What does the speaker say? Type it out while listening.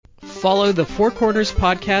Follow the Four Corners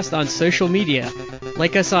Podcast on social media.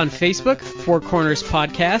 Like us on Facebook, Four Corners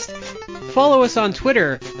Podcast. Follow us on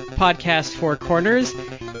Twitter, Podcast Four Corners.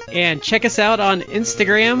 And check us out on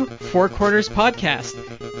Instagram, Four Corners Podcast.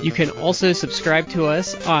 You can also subscribe to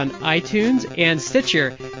us on iTunes and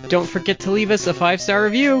Stitcher. Don't forget to leave us a 5-star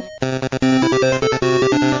review.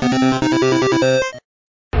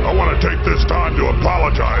 I want to take this time to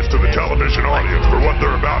apologize to the television audience for what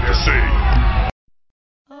they're about to see.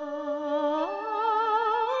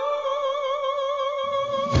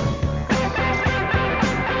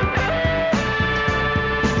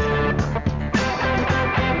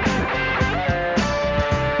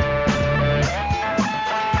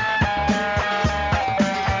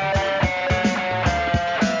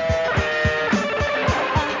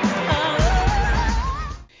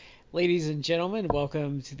 Ladies and gentlemen,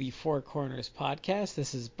 welcome to the Four Corners Podcast.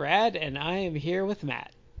 This is Brad, and I am here with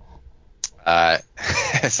Matt.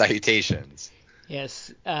 Salutations.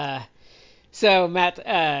 Yes. So, Matt,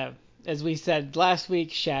 as we said last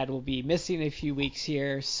week, Shad will be missing a few weeks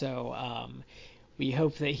here, so we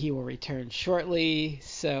hope that he will return shortly.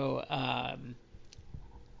 So,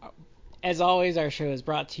 as always, our show is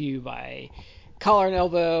brought to you by Collar and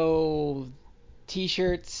Elbow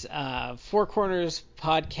T-shirts. Four Corners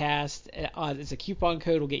Podcast is a coupon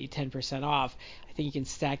code, will get you 10% off. I think you can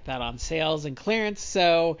stack that on sales and clearance.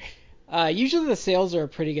 So usually the sales are a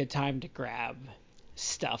pretty good time to grab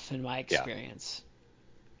stuff in my experience.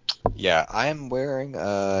 Yeah, I'm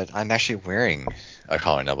actually wearing a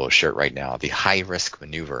Collar and Elbow shirt right now, the High Risk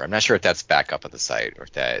Maneuver. I'm not sure if that's back up on the site or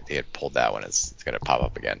if that they had pulled that one. It's going to pop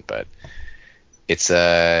up again, but it's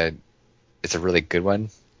a really good one.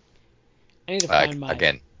 I need to find my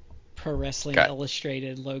again, Pro Wrestling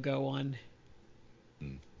Illustrated logo one.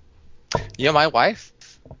 You know, my wife,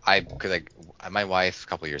 my wife a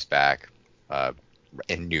couple years back,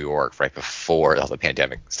 in New York, right before all the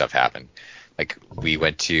pandemic stuff happened, like we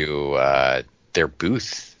went to their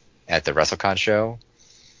booth at the WrestleCon show,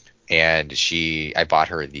 and I bought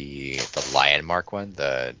her the Lion Mark one,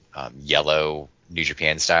 the yellow New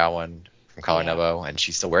Japan style one from Collar and Elbow, and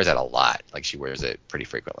she still wears that a lot. Like, she wears it pretty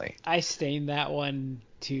frequently. I stained that one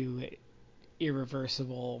to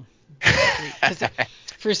irreversible.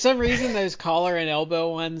 For some reason, those Collar and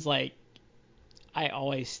Elbow ones, like, I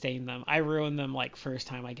always stain them. I ruin them like first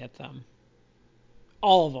time I get them.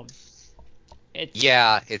 All of them.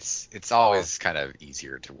 It's always kind of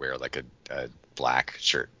easier to wear like a black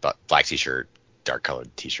shirt, black t-shirt, dark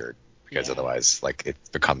colored t-shirt, because otherwise, like, it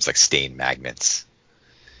becomes like stain magnets.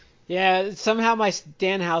 Yeah, somehow my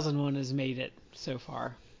Danhausen one has made it so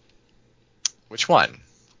far. Which one?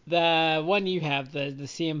 The one you have, the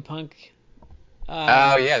CM Punk.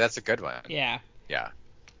 Oh yeah, that's a good one. Yeah. Yeah.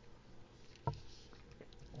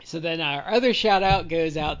 So then our other shout out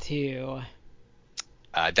goes out to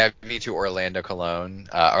that would be to Orlando Colon.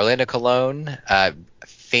 Orlando Colon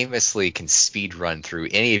famously can speed run through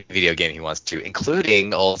any video game he wants to,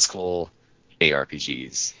 including old school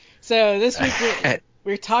JRPGs. So this week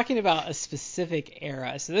we're talking about a specific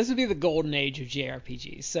era. So this would be the golden age of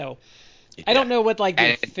JRPGs. So I don't know what like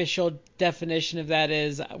the official definition of that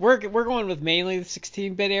is. We're going with mainly the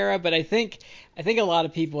 16-bit era, but I think a lot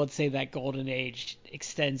of people would say that golden age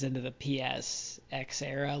extends into the PSX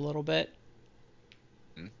era a little bit.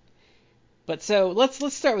 Mm-hmm. But so let's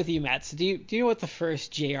start with you, Matt. So do you know what the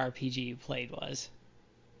first JRPG you played was?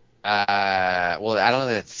 Well, I don't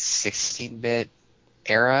know the 16-bit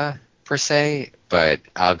era per se, but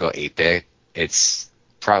I'll go 8-bit. It's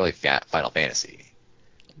probably Final Fantasy.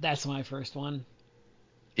 That's my first one.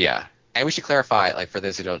 Yeah. And we should clarify, like, for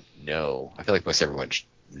those who don't know, I feel like most everyone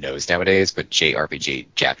knows nowadays, but JRPG,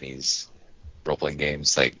 Japanese role-playing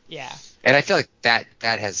games, like... Yeah. And I feel like that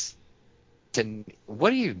has...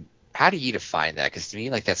 How do you define that? Because to me,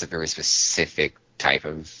 like, that's a very specific type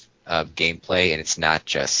of gameplay, and it's not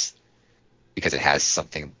just because it has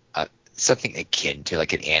something akin to,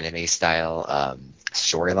 like, an anime-style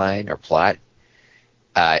storyline or plot.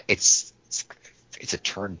 It's a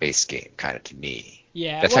turn-based game, kind of, to me.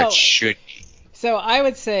 Yeah, that's how it should be. So I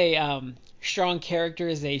would say strong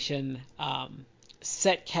characterization,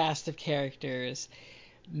 set cast of characters,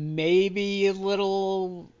 maybe a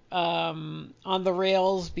little on the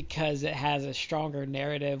rails because it has a stronger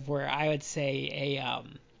narrative. Where I would say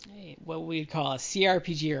what we'd call a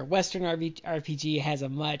CRPG or Western RPG has a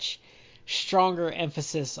much stronger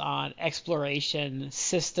emphasis on exploration,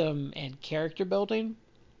 system, and character building.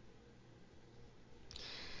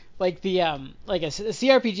 Like the like a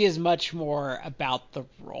CRPG is much more about the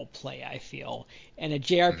role play, I feel, and a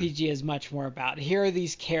JRPG is much more about here are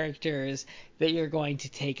these characters that you're going to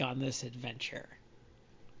take on this adventure.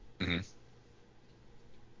 Mm-hmm.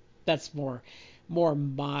 That's more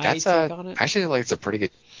my That's take on it. actually like it's a pretty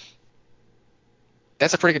good.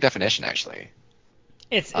 That's a pretty good definition, actually.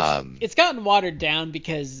 It's gotten watered down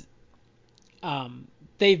because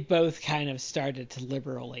they've both kind of started to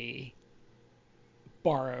liberally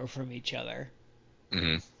borrow from each other.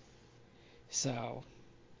 Hmm. So,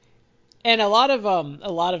 and a lot of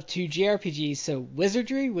 2G RPGs. So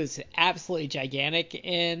Wizardry was absolutely gigantic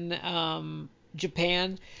in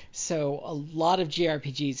Japan. So a lot of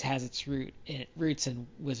JRPGs has its roots in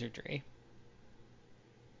Wizardry.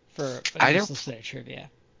 For a I never useless bit of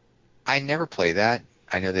trivia. I never played that.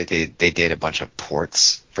 I know they did a bunch of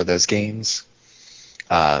ports for those games.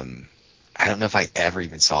 I don't know if I ever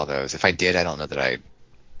even saw those. If I did, I don't know that I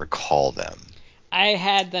recall them. I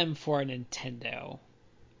had them for Nintendo.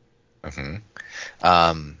 Hmm.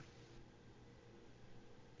 Um,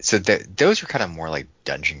 so those are kind of more like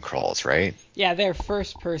dungeon crawls, right? Yeah, they're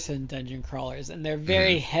first-person dungeon crawlers, and they're Hmm.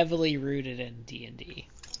 very heavily rooted in D&D.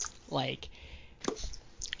 Like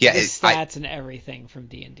Yeah, the stats and everything from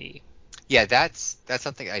D&D. yeah, that's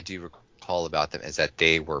something I do recall about them is that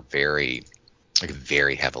they were very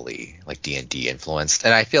heavily like D&D influenced,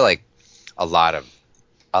 and I feel like a lot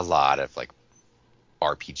of like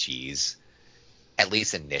RPGs, at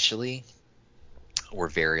least initially, were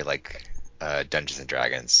very like Dungeons and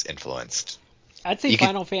Dragons influenced. I'd say You could,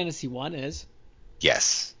 Final Fantasy 1 is.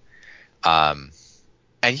 yes, um,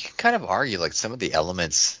 and you can kind of argue like some of the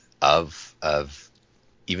elements of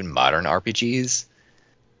even modern RPGs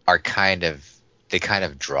are they kind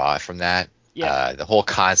of draw from that. Yeah. The whole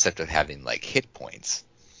concept of having like hit points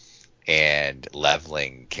and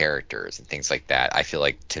leveling characters and things like that. I feel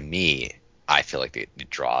like it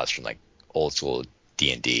draws from like old school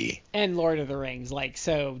D&D. And Lord of the Rings. Like,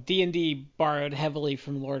 so D&D borrowed heavily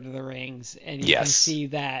from Lord of the Rings, and you can Yes. see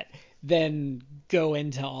that then go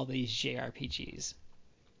into all these JRPGs.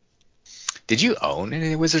 Did you own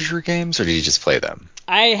any Wizardry games or did you just play them?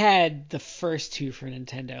 I had the first two for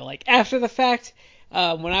Nintendo. Like, after the fact,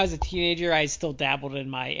 when I was a teenager, I still dabbled in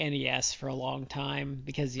my NES for a long time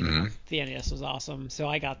because, Hmm. the NES was awesome. So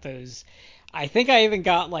I got those. I think I even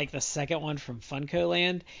got, like, the second one from Funko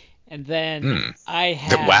Land. And then Hmm. I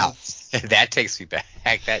Wow. have. That takes me back.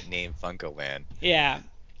 That name, Funko Land. Yeah.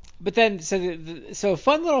 But then, so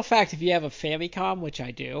fun little fact: if you have a Famicom, which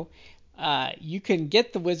I do, you can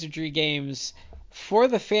get the Wizardry games for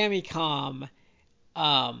the Famicom,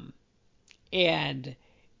 um, and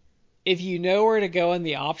if you know where to go in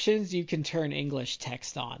the options, you can turn English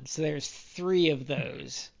text on. So there's three of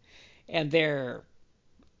those, and they're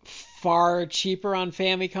far cheaper on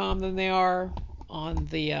Famicom than they are on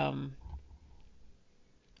the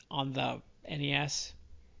NES.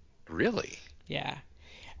 Really? Yeah.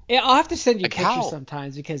 Yeah, I'll have to send you Like pictures how?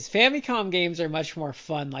 sometimes because Famicom games are much more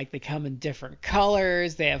fun. Like they come in different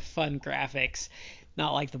colors, they have fun graphics,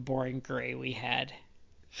 not like the boring gray we had.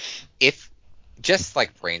 If just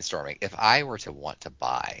like brainstorming, if I were to want to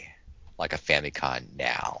buy like a Famicom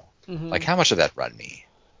now, like Mm-hmm. how much would that run me?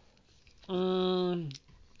 Um,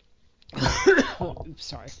 Oops,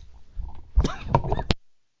 sorry.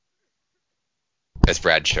 As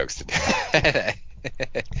Brad chokes to death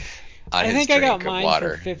on I his think I got drink of mine for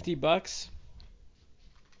water. $50,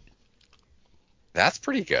 That's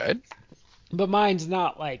pretty good. but mine's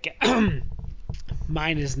not like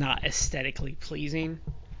mine is not aesthetically pleasing.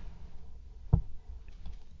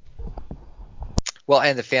 Well,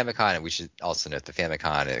 and the Famicom, and we should also note the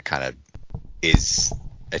Famicom, it kind of is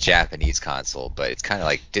a Japanese console, but it's kind of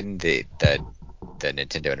like didn't the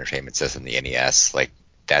Nintendo Entertainment System, the NES, like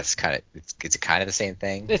that's kind of it's kind of the same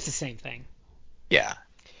thing. It's the same thing. Yeah,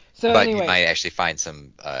 So but you anyway, might actually find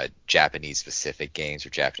some Japanese specific games or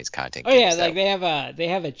Japanese content oh yeah, games like that. they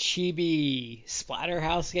have a Chibi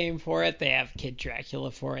Splatterhouse game for it. They have Kid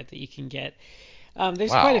Dracula for it that you can get.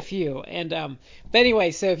 There's quite a Wow. few, and but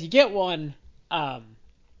anyway, so if you get one, um,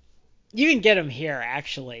 you can get them here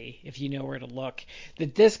actually if you know where to look. The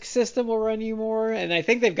disc system will run you more, and I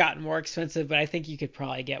think they've gotten more expensive, but I think you could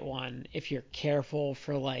probably get one if you're careful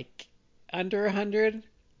for like under 100.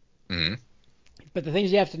 Hmm. But the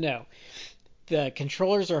things you have to know: the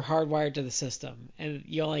controllers are hardwired to the system, and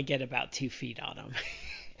you only get about 2 feet on them.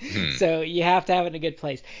 Hmm. So you have to have it in a good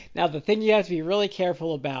place. Now the thing you have to be really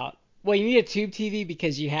careful about. Well, you need a tube TV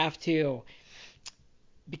because you have to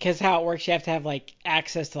because how it works, you have to have like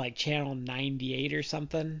access to like channel 98 or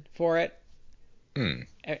something for it. Hmm.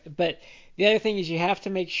 But the other thing is you have to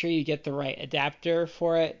make sure you get the right adapter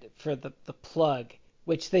for it for the plug,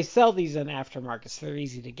 which they sell these in aftermarket, so they're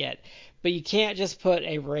easy to get. But you can't just put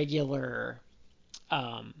a regular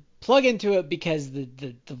plug into it because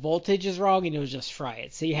the voltage is wrong and it'll just fry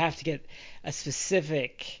it. So you have to get a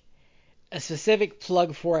specific a specific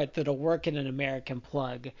plug for it that'll work in an American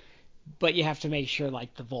plug, but you have to make sure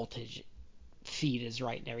like the voltage feed is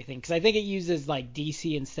right and everything. Because I think it uses like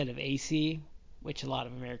DC instead of AC, which a lot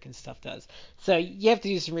of American stuff does. So you have to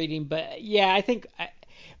do some reading. But yeah, I think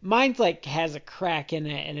mine's like has a crack in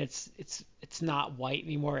it, and it's not white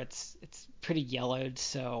anymore. It's pretty yellowed.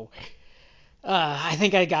 So I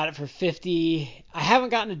think I got it for 50. I haven't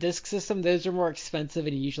gotten a disk system. Those are more expensive,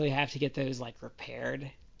 and you usually have to get those like repaired.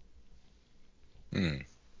 Hmm.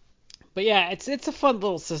 But yeah, it's a fun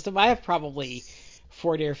little system. I have probably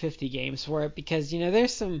 40 or 50 games for it because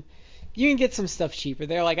there's some you can get some stuff cheaper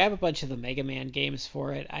there. Like I have a bunch of the Mega Man games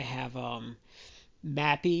for it. I have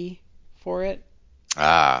Mappy for it.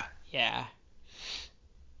 Ah, Yeah.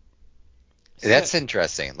 So that's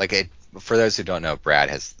interesting. Like for those who don't know, Brad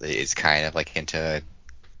is kind of like into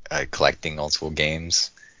collecting old school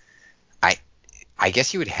games. I I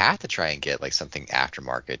guess you would have to try and get like something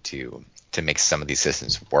aftermarket to make some of these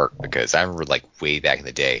systems work, because I remember like way back in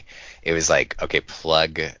the day, it was like, okay,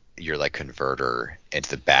 plug your like converter into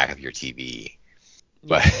the back of your TV,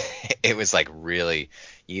 but yeah. it was like really,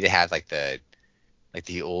 you need to have like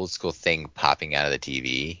the old school thing popping out of the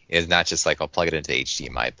TV. It's not just like I'll plug it into the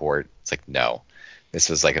HDMI port. It's like no, this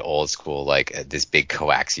was like an old school like this big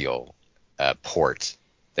coaxial port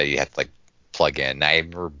that you have to like plug in. And I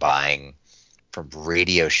remember buying from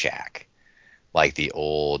Radio Shack like the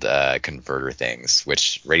old converter things.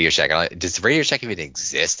 Which Radio Shack, does Radio Shack even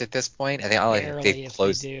exist at this point? I think they've Barely if they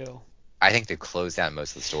closed. do. I think they've closed down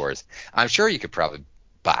most of the stores. I'm sure you could probably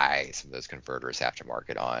buy some of those converters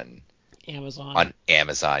aftermarket Amazon. on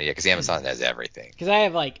Amazon. Yeah, because Amazon has everything. Because I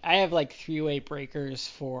have like three-way breakers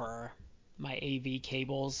for my AV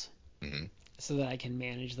cables Hmm. so that I can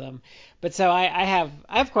manage them. But so I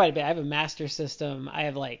have quite a bit. I have a Master System. I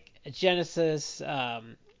have like a Genesis,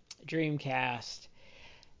 Dreamcast,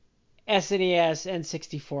 SNES,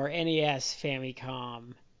 N64, NES,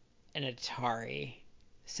 Famicom, and Atari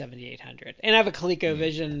 7800. And I have a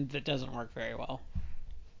ColecoVision that doesn't work very well.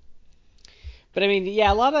 But I mean,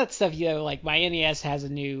 yeah, a lot of that stuff, like my NES has a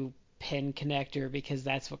new pin connector because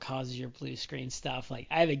that's what causes your blue screen stuff. Like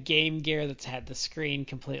I have a Game Gear that's had the screen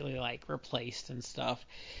completely like replaced and stuff.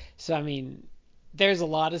 So I mean, there's a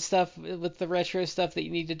lot of stuff with the retro stuff that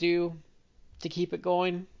you need to do to keep it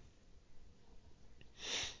going.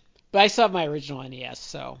 But I still have my original NES,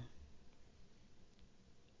 so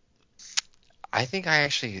I think I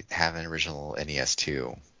actually have an original NES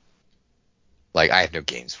too. Like I have no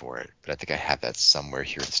games for it, but I think I have that somewhere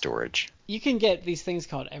here in storage. you can get these things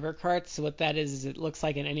called Evercarts. So what that is it looks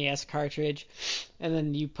like an NES cartridge, and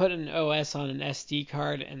then you put an OS on an SD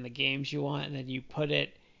card and the games you want, and then you put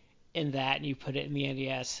it in that, and you put it in the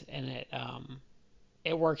NES, and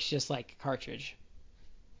it works just like a cartridge.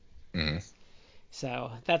 Hmm.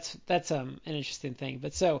 So that's an interesting thing.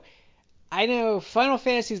 But so I know Final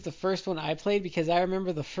Fantasy is the first one I played because I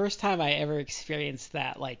remember the first time I ever experienced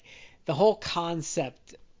that. Like the whole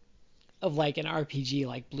concept of like an RPG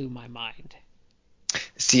like blew my mind.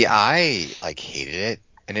 See, I like hated it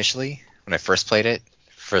initially when I first played it.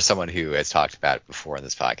 For someone who has talked about it before in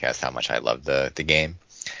this podcast, how much I love the game.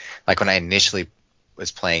 Like when I initially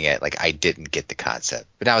was playing it, like I didn't get the concept,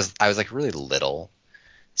 but I was like really little.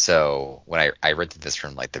 So when I rented this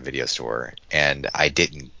from like the video store and I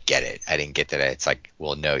didn't get it, I didn't get that it's like,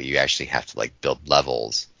 well, no, you actually have to like build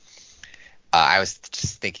levels. I was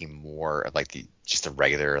just thinking more of like just a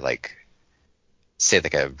regular like say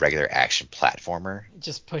like a regular action platformer.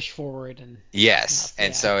 Just push forward and Yes, stuff.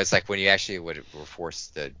 and Yeah. so it's like when you actually were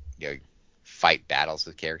forced to fight battles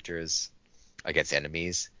with characters against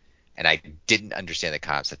enemies, and I didn't understand the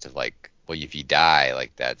concept of like, well, if you die,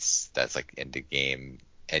 like that's like end of game,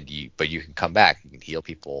 and you can come back, you can heal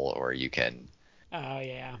people, or you can, Oh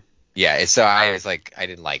yeah. yeah. And so I was like, I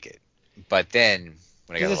didn't like it, but then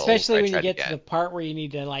when I got Because a little older, especially I when you tried get to again. the part where you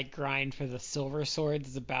need to like grind for the silver swords,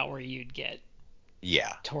 is about where you'd get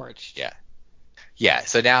Yeah, torched. yeah, yeah.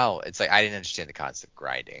 So now it's like I didn't understand the concept of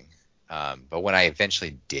grinding, but when I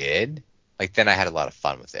eventually did, like then I had a lot of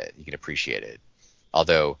fun with it. You can appreciate it,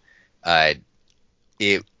 although. Uh,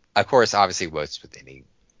 it of course obviously was with any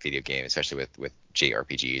video game, especially with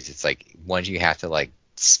JRPGs, it's like once you have to like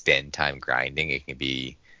spend time grinding, it can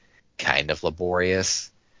be kind of laborious,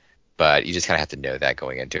 but you just kind of have to know that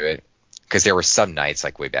going into it, because there were some nights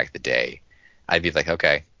like way back in the day I'd be like,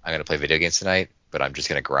 okay, I'm gonna play video games tonight, but I'm just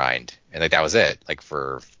gonna grind, and like that was it, like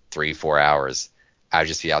for 3-4 hours I would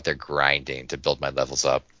just be out there grinding to build my levels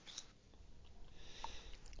up.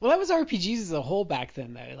 Well, that was RPGs as a whole back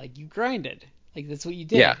then, though. Like you grinded. Like that's what you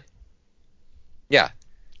Yeah, did. yeah.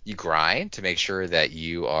 you grind to make sure that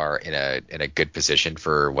you are in a good position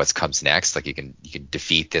for what comes next. Like you can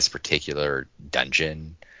defeat this particular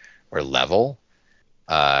dungeon or level,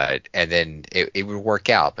 and then it would work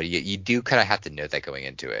out. But you do kind of have to know that going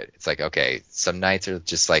into it. It's like, okay, some nights are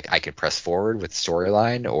just like I can press forward with the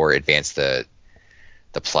storyline or advance the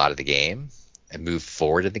plot of the game and move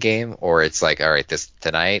forward in the game, or it's like, all right, this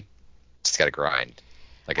tonight just gotta grind.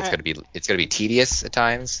 Like it's gonna be tedious at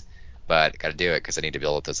times, but gotta do it because I need to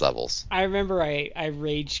build up those levels. I remember I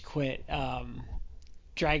rage quit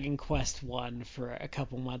Dragon Quest 1 for a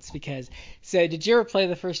couple months because. So did you ever play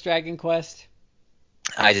the first Dragon Quest?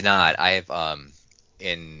 I did not. I've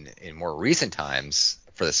in more recent times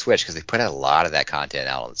for the Switch, because they put out a lot of that content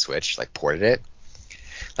out on the Switch, like ported it.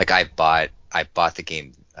 Like I bought the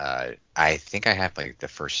game. I think I have like the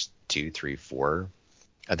first 2, 3, 4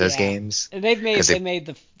 of those games. And they made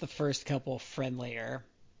the first couple friendlier.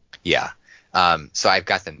 Yeah. So I've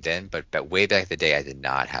got them then, but way back in the day, I did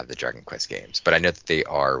not have the Dragon Quest games. But I know that they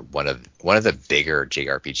are one of the bigger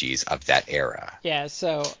JRPGs of that era. Yeah.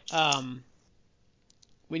 So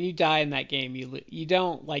when you die in that game, you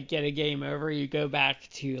don't like get a game over. You go back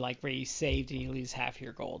to like where you saved and you lose half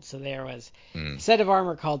your gold. So there was a set of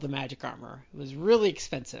armor called the Magic Armor. It was really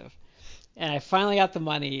expensive. And I finally got the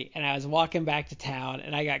money, and I was walking back to town,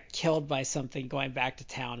 and I got killed by something going back to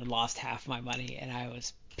town and lost half my money, and I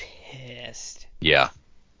was pissed. Yeah,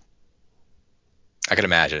 I can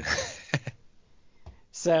imagine.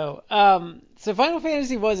 So Final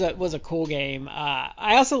Fantasy was a cool game.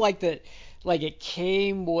 I also liked that, like it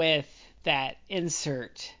came with that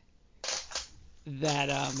insert that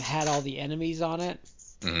had all the enemies on it.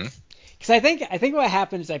 Mm-hmm. Because I think what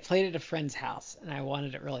happened is I played at a friend's house and I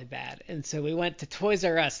wanted it really bad, and so we went to Toys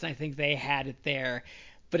R Us and I think they had it there,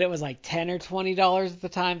 but it was like $10 or $20 at the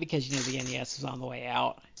time because the NES was on the way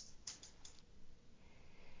out.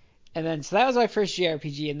 And then so that was my first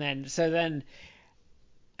JRPG, and then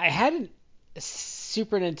I had a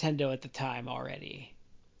Super Nintendo at the time already,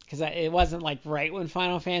 because it wasn't like right when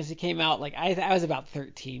Final Fantasy came out. Like I was about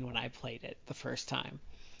 13 when I played it the first time.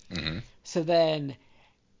 Mm-hmm. So then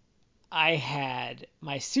I had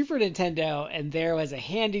my Super Nintendo, and there was a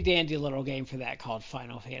handy dandy little game for that called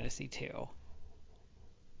Final Fantasy 2.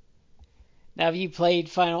 Now, have you played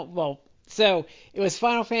so it was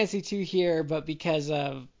Final Fantasy 2 here, but because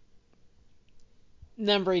of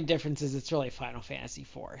numbering differences, it's really Final Fantasy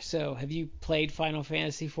 4. So have you played Final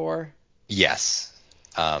Fantasy 4? Yes,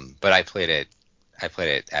 but I played it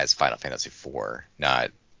as Final Fantasy 4,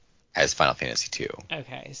 not as Final Fantasy 2.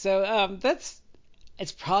 Okay, so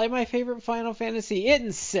it's probably my favorite Final Fantasy. It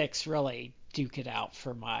and 6 really duke it out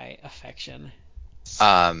for my affection.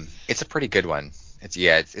 It's a pretty good one.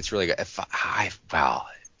 It's really good. Wow,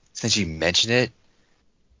 since you mentioned it,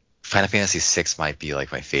 Final Fantasy 6 might be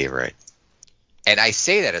like my favorite. And I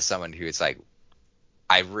say that as someone who is like,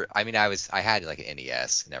 I had like an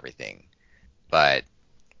NES and everything, but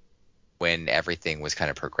when everything was kind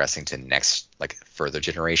of progressing to next, like further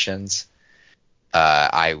generations,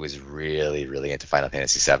 I was really, really into Final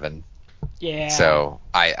Fantasy 7. Yeah. So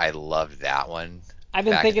I loved that one. I've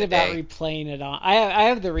been thinking about replaying it on. I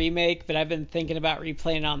have the remake, but I've been thinking about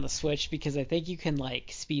replaying it on the Switch because I think you can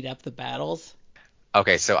like speed up the battles.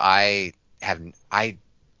 Okay, so I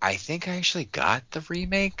think I actually got the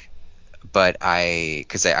remake, but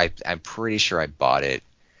I'm pretty sure I bought it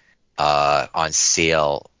on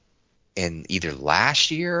sale in either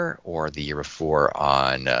last year or the year before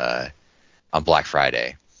on Black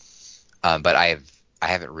Friday. But I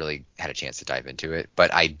haven't really had a chance to dive into it.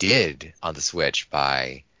 But I did on the Switch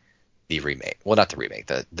buy the remake. Well, not the remake,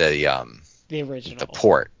 the original, the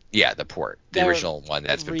port. Yeah, the port, the original one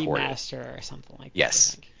that's been ported. Remaster or something like that.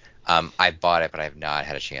 Yes. I bought it, but I have not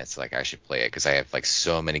had a chance to like actually play it because I have like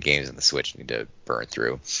so many games on the Switch I need to burn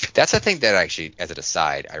through. That's the thing that actually, as an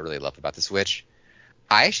aside, I really love about the Switch.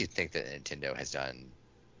 I actually think that Nintendo has done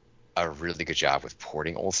a really good job with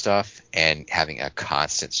porting old stuff and having a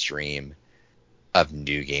constant stream of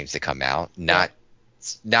new games that come out. Not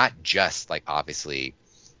just like obviously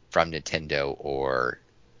from Nintendo or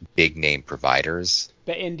big name providers.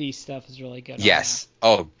 The indie stuff is really good. Yes.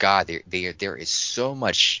 Oh God, there is so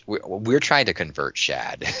much. We're trying to convert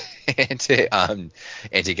Shad into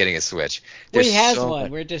getting a Switch. Well, he has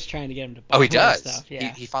one. We're just trying to get him to buy. Oh, he does. Stuff.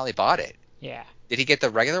 Yeah. He finally bought it. Yeah. Did he get the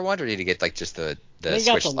regular one, or did he get like just the Switch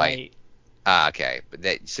got the Lite? Ah, okay.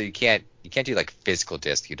 But so you can't do like physical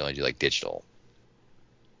disc. You can only do like digital.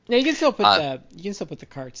 No, you can still put the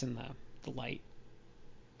carts in the Lite.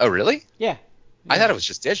 Oh, really? Yeah. I thought it was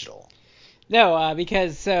just digital. No,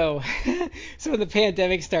 because so when the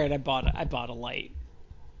pandemic started, I bought a Lite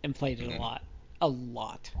and played it a lot. a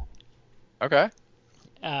lot. Okay.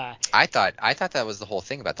 Uh, I thought that was the whole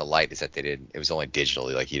thing about the light, is that it was only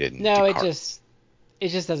digitally, like you didn't no, do it cards.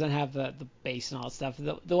 just doesn't have the base and all that stuff.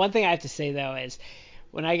 The one thing I have to say though is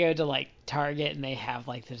when I go to like Target and they have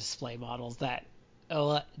like the display models, the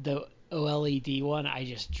OLED one, I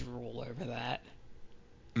just drool over that.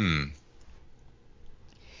 Hmm.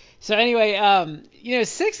 So anyway,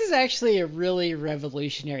 6 is actually a really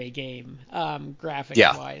revolutionary game, graphics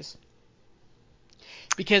Yeah. wise,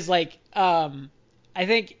 because I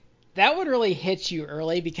think that would really hit you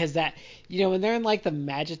early because when they're in like the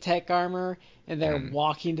Magitech armor and they're Hmm.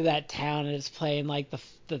 walking to that town and it's playing like the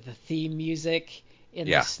theme music in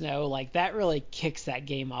the Yeah. snow, like that really kicks that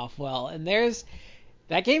game off well. And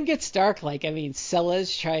that game gets dark. Like, I mean,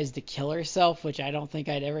 Celes tries to kill herself, which I don't think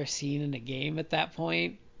I'd ever seen in a game at that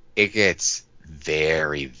point. It gets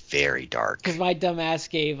very, very Because dark. my dumbass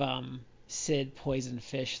gave Sid poison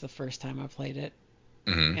fish the first time I played it,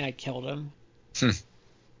 Hmm. and I killed him.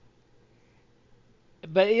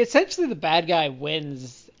 But essentially, the bad guy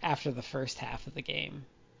wins after the first half of the game.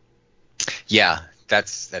 Yeah,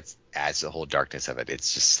 that's adds to the whole darkness of it.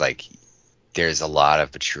 It's just like there's a lot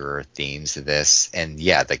of mature themes to this, and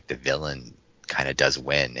yeah, like the villain kind of does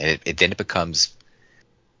win, and it becomes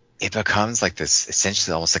like this,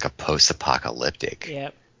 essentially almost like a post-apocalyptic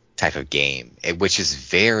Yep. type of game, which is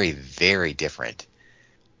very, very different.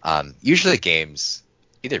 Usually games,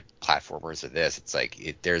 either platformers or this, it's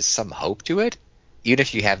like there's some hope to it, even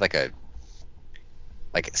if you have like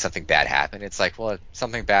something bad happen. It's like, well,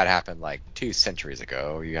 something bad happened like 2 centuries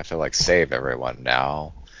ago. You have to like save everyone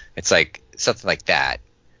now. It's like something like that.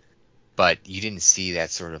 But you didn't see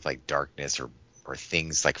that sort of like darkness or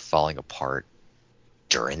things like falling apart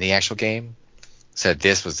during the actual game. So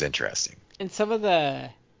this was interesting. And some of the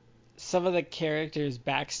characters'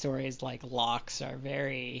 backstories, like Locke's, are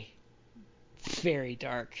very, very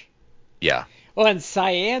dark. Yeah. Well, and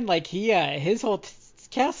Cyan, like his whole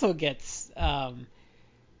castle gets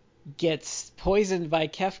poisoned by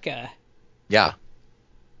Kefka. Yeah.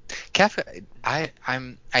 Kafka, I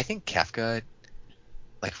think Kafka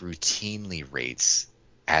like routinely rates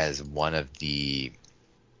as one of the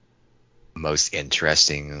most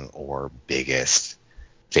interesting or biggest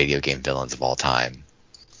video game villains of all time.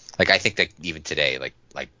 Like I think that even today, like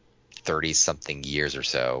 30 something years or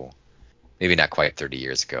so, maybe not quite 30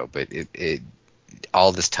 years ago, but it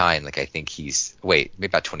all this time, like I think maybe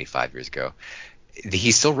about 25 years ago,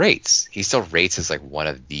 he still rates. He still rates as like one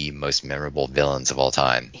of the most memorable villains of all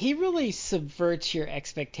time. He really subverts your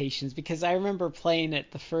expectations because I remember playing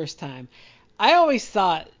it the first time. I always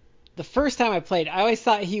thought the first time I played, I always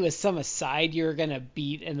thought he was some aside you were gonna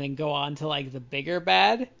beat and then go on to like the bigger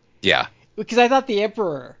bad Yeah. because I thought the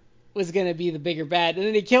Emperor was gonna be the bigger bad, and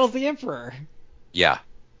then he kills the Emperor. Yeah.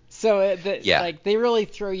 So Yeah. like they really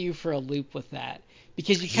throw you for a loop with that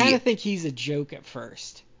because you kind He of think he's a joke at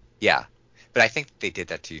first. Yeah. But I think they did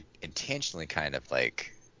that to intentionally kind of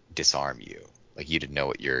like disarm you. Like you didn't know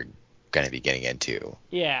what you're going to be getting into.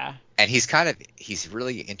 Yeah. And he's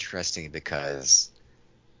really interesting because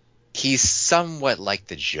he's somewhat like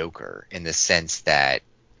the Joker in the sense that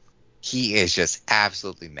he is just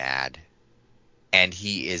absolutely mad and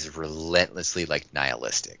he is relentlessly like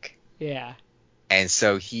nihilistic. Yeah. And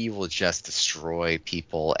so he will just destroy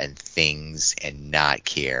people and things and not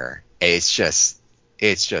care. It's just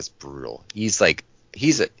brutal.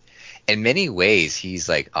 In many ways he's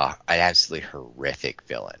like an absolutely horrific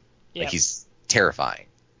villain. Like Yep. he's terrifying.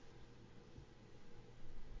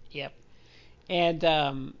 Yep. And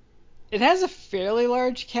it has a fairly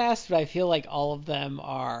large cast, but I feel like all of them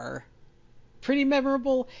are pretty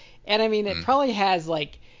memorable. And I mean, Mm.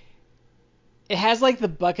 it has like the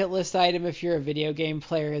bucket list item if you're a video game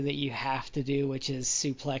player that you have to do, which is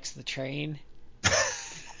suplex the train.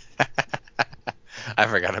 I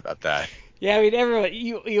forgot about that. Yeah, I mean everyone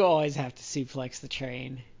you always have to suplex the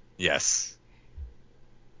train. Yes.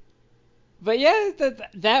 But yeah,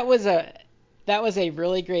 that was a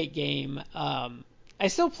really great game. I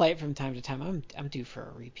still play it from time to time. I'm due for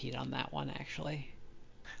a repeat on that one actually.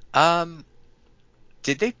 Um,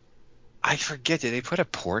 did they? I forget. Did they put a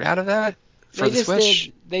port out of that for They the just Switch?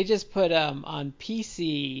 did. They just put on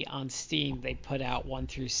PC on Steam. They put out 1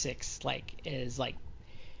 through 6 like is like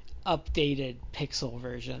updated pixel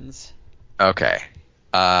versions. Okay.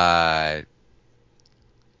 Uh,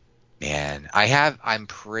 Man, I'm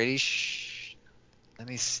pretty let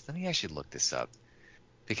me actually look this up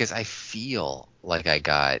because I feel like I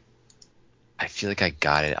got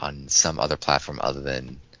it on some other platform other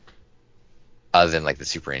than like the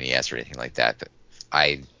Super NES or anything like that. But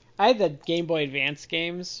I I had the Game Boy Advance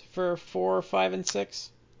games for 4, 5, and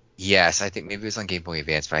 6. Yes, I think maybe it was on Game Boy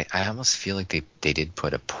Advance, but I almost feel like they did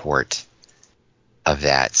put a port of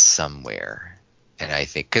that somewhere. And I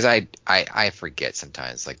think because I forget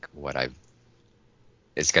sometimes like what I've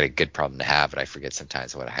it's got a good problem to have, but I forget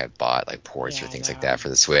sometimes what I have bought like ports Yeah, or I things like know. that for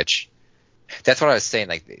the Switch. That's what I was saying.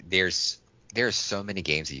 Like there's so many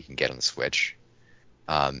games that you can get on the Switch,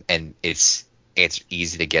 and it's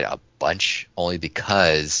easy to get a bunch only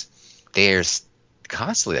because there's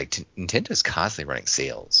constantly like Nintendo's constantly running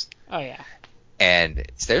sales, Oh yeah. and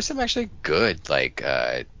there's some actually good like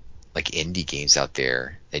indie games out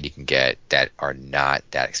there that you can get that are not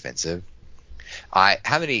that expensive. Let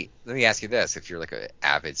me ask you this: if you're like an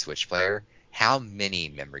avid Switch player, how many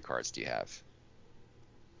memory cards do you have?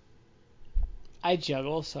 I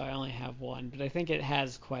juggle, so I only have one, but I think it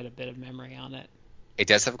has quite a bit of memory on it. It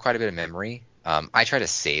does have quite a bit of memory. I try to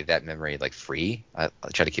save that memory like free. I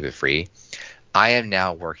try to keep it free. I am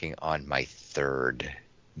now working on my third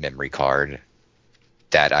memory card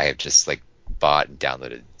that I have just like bought and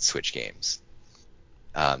downloaded Switch games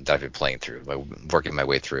that I've been playing through, working my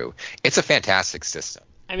way through. It's a fantastic system.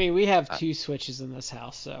 I mean, we have Uh, two Switches in this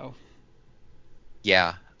house, so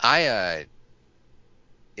yeah,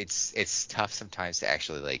 it's tough sometimes to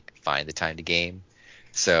actually like find the time to game.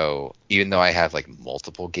 So even though I have like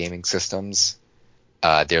multiple gaming systems,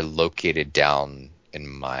 they're located down in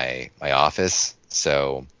my office.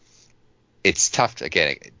 So it's tough to,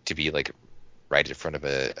 again to be like right in front of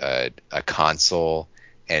a console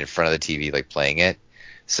and in front of the TV like playing it.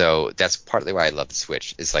 So that's partly why I love the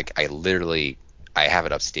Switch. Is like I have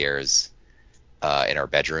it upstairs in our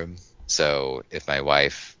bedroom. So if my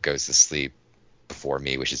wife goes to sleep before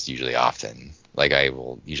me, which is usually often, like I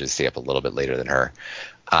will usually stay up a little bit later than her,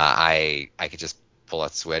 I could just pull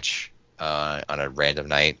out Switch on a random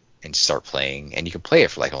night and start playing, and you can play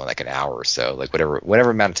it for like only like an hour or so, like whatever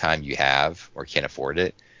amount of time you have or can't afford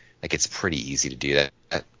it. Like it's pretty easy to do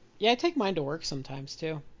that. yeah, I take mine to work sometimes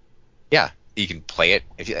too. Yeah, you can play it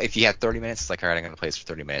if you have 30 minutes. It's like all right, I'm gonna play this for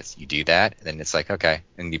 30 minutes. You do that, and then it's like okay,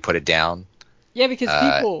 and you put it down. Yeah, because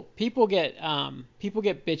Uh, people get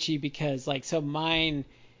bitchy because like so mine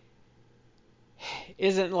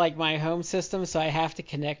isn't like my home system, so I have to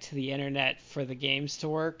connect to the internet for the games to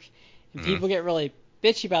work. And mhm. people get really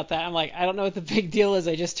bitchy about that. I'm like, I don't know what the big deal is.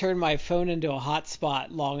 I just turned my phone into a hotspot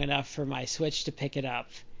long enough for my Switch to pick it up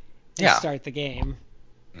and Yeah. start the game.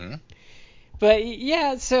 Mhm. But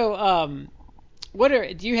yeah, so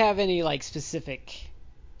do you have any like specific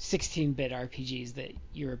 16-bit RPGs that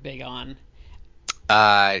you're big on?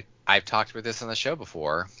 I've talked about this on the show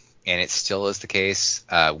before, and it still is the case.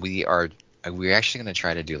 We're actually going to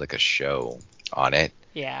try to do like a show on it,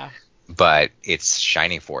 Yeah. but it's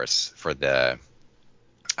Shining Force for the.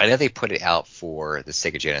 I know they put it out for the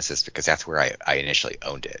Sega Genesis because that's where I initially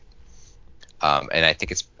owned it, and I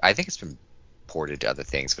think it's been ported to other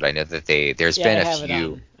things, but I know that there's Yeah, been a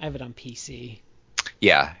few. I have it on PC.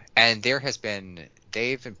 Yeah, and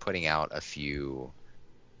they've been putting out a few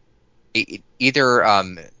either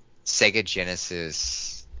Sega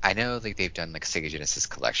Genesis. I know like they've done like Sega Genesis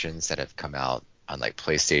collections that have come out on like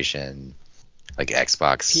PlayStation, like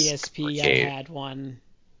Xbox PSP, I Arcade. had one.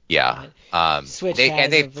 Yeah. Uh, Switch They and has a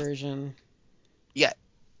they version. yeah,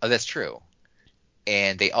 oh, that's true.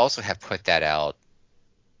 And they also have put that out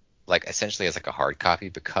like essentially as like a hard copy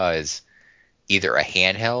because either a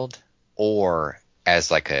handheld or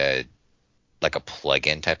as like a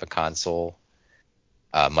plug-in type of console,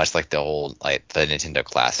 much like the old like the Nintendo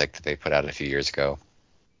Classic that they put out a few years ago.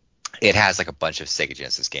 It has like a bunch of Sega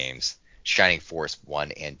Genesis games. Shining Force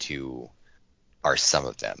 1 and 2 are some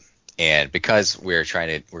of them. And because we're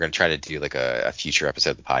going to try to do like a future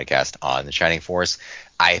episode of the podcast on the Shining Force,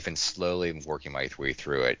 I have been slowly working my way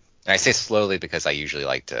through it. And I say slowly because I usually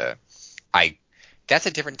like to I that's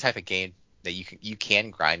a different type of game that you can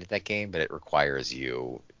grind at that game, but it requires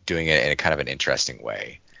you doing it in a kind of an interesting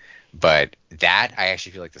way. But that I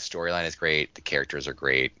actually feel like the storyline is great, the characters are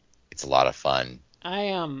great, it's a lot of fun.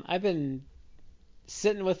 I've been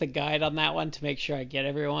sitting with a guide on that one to make sure I get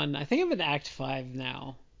everyone. I think I'm in Act 5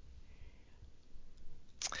 now.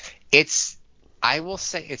 It's I will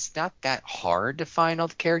say it's not that hard to find all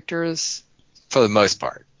the characters for the most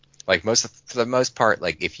part. Like for the most part,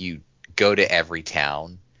 like if you go to every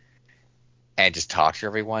town and just talk to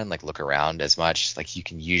everyone, like look around as much, like you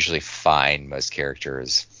can usually find most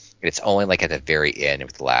characters. It's only like at the very end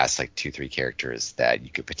with the last like 2 3 characters that you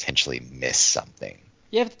could potentially miss something.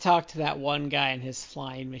 You have to talk to that one guy in his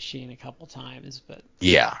flying machine a couple times, but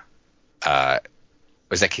Yeah. Uh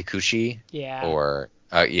was that Kikuchi yeah. or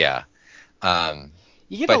yeah. Um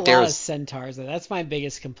You get a but lot of there's centaurs though. That's my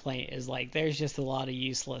biggest complaint is like there's just a lot of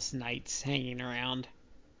useless knights hanging around.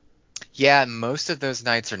 Yeah, most of those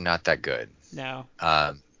knights are not that good. No.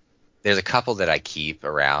 There's a couple that I keep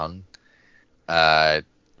around. Uh,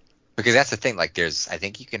 because that's the thing. Like, I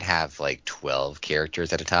think you can have like 12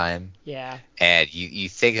 characters at a time. Yeah. And you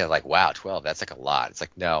think that like, wow, 12, that's like a lot. It's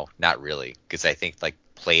like, no, not really. Because I think like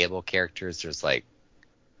playable characters, there's like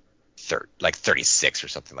 36 or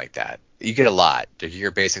something like that. You get a lot.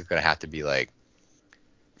 You're basically going to have to be like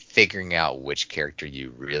figuring out which character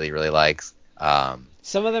you really, really like.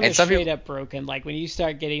 Some of them And are some straight people, up broken. Like when you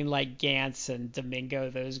start getting like Gantz and Domingo,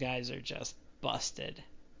 those guys are just busted.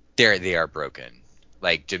 they are broken.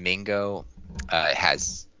 Like Domingo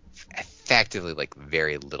has effectively like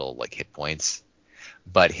very little like hit points,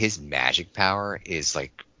 but his magic power is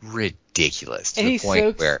like ridiculous to And the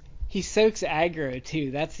point where he soaks aggro too.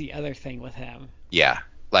 That's the other thing with him. yeah,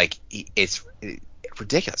 like it's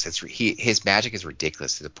ridiculous. His magic is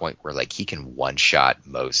ridiculous to the point where like he can one shot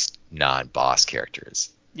most non-boss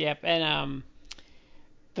characters. Yep, and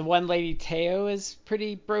the one lady Teo is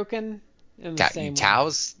pretty broken in the same way. Tao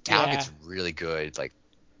Yeah, gets really good. Like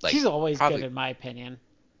she's always good probably in my opinion.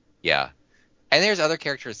 yeah. And there's other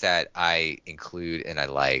characters that I include and I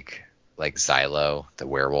like Xylo, the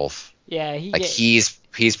werewolf. Yeah, Like he's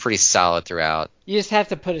pretty solid throughout. you just have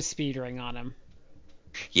to put a speed ring on him.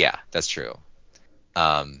 Yeah, that's true.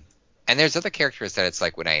 Um, and there's other characters that it's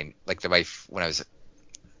like when I was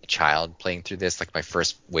a child playing through this, like my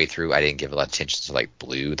first way through, I didn't give a lot of attention to like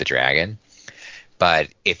Blue the dragon. But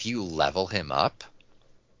if you level him up,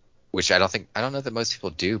 which I don't know that most people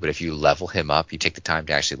do, but if you level him up, you take the time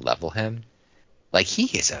to actually level him, like he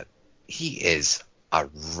is a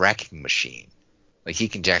wrecking machine. Like he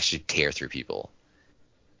can actually tear through people,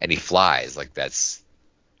 and he flies. Like that's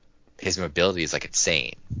his mobility is like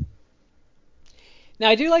insane. Now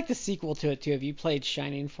I do like the sequel to it too. Have you played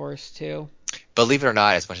Shining Force 2? Believe it or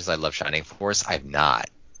not, as much as I love Shining Force, I've not.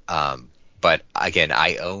 But again,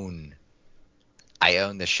 I own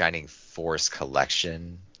the Shining Force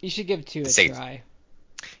collection. You should give 2 a Sega, try.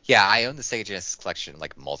 yeah, I own the Sega Genesis collection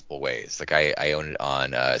like multiple ways. Like I own it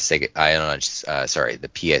on Sega. I own it on the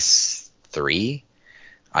PS3.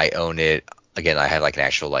 I own it again. I have like an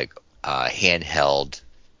actual like handheld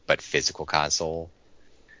but physical console.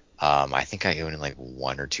 I think I own it like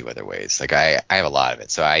one or two other ways. Like I have a lot of it.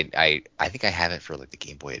 So I think I have it for like the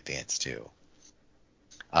Game Boy Advance too.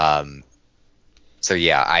 So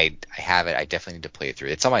yeah, I have it. I definitely need to play it through.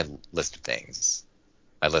 It's on my list of things.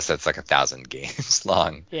 My list that's like 1,000 games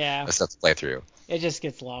long. Yeah, Of stuff to play through. it just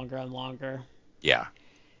gets longer and longer. Yeah.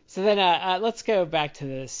 So then let's go back to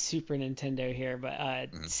the Super Nintendo here. But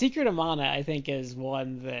Secret of Mana, I think, is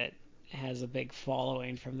one that has a big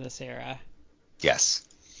following from this era. Yes.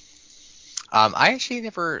 I actually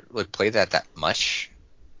never like played that much,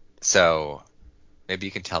 so maybe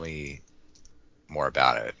you can tell me more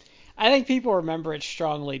about it. I think people remember it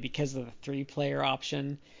strongly because of the 3-player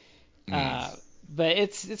option. Mm. Uh, but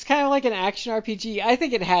it's kind of like an action RPG. I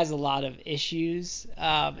think it has a lot of issues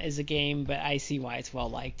as a game, but I see why it's well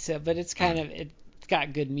liked. So, but it's it's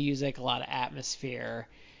got good music, a lot of atmosphere.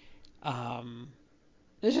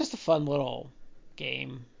 It's just a fun little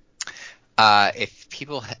game. If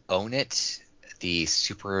people own it, the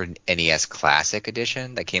Super NES Classic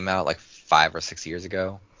Edition that came out like 5 or 6 years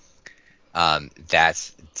ago,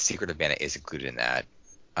 that's Secret of Mana is included in that.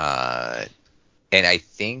 And I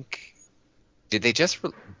think did they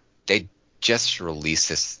just released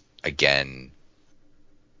this again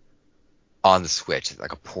on the Switch?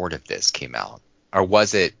 Like a port of this came out, or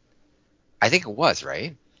was it? I think it was,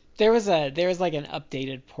 right? There was like an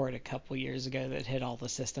updated port a couple years ago that hit all the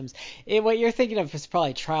systems. What you're thinking of is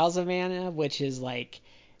probably Trials of Mana, which is like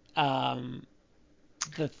um,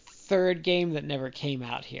 the third game that never came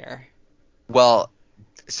out here. Well,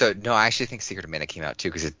 so no, I actually think Secret of Mana came out too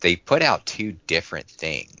because they put out two different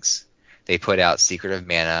things. They put out Secret of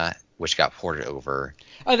Mana, which got ported over.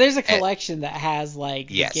 Oh, there's a And, collection that has like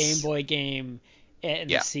the yes. Game Boy game and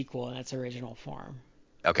the Yeah. sequel in its original form.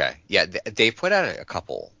 Okay. Yeah, they put out a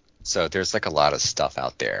couple. So there's like a lot of stuff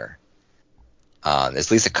out there. There's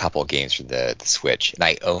at least a couple games for the Switch, and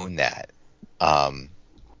I own that. And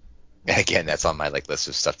again, that's on my like list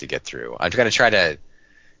of stuff to get through. I'm gonna try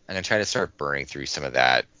to start burning through some of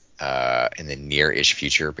that in the near-ish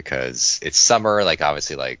future because it's summer, like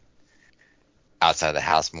obviously like outside of the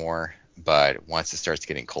house more. But once it starts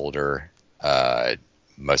getting colder,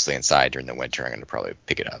 mostly inside during the winter, I'm gonna probably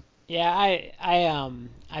pick it up. Yeah,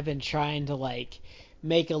 I've been trying to like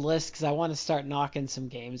make a list because I want to start knocking some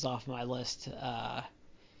games off my list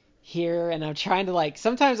here, and I'm trying to like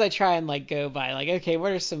sometimes I try and like go by like okay,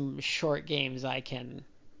 what are some short games I can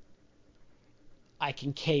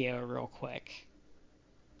KO real quick.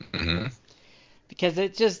 Mm-hmm. Because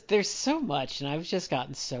there's so much, and I've just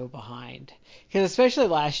gotten so behind. Because especially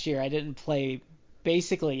last year, I didn't play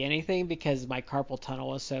basically anything because my carpal tunnel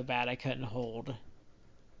was so bad I couldn't hold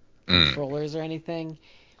Mm. controllers or anything.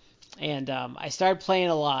 And I started playing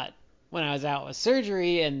a lot when I was out with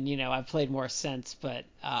surgery, and I've played more since. But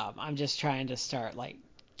I'm just trying to start like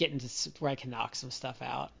getting to where I can knock some stuff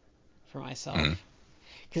out for myself. Mm.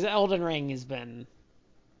 Because Elden Ring has been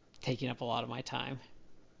taking up a lot of my time.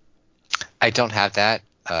 I don't have that.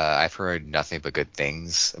 I've heard nothing but good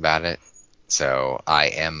things about it, so I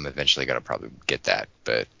am eventually gonna probably get that.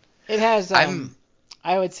 But It has, I'm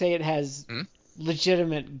I would say it has hmm?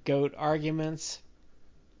 legitimate goat arguments.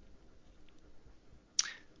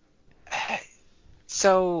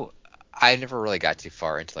 So I never really got too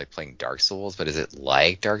far into like playing Dark Souls, but is it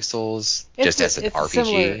like Dark Souls It's just as an a,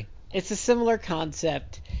 RPG? it's a similar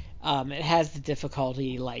concept. It has the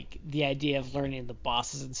difficulty, like the idea of learning the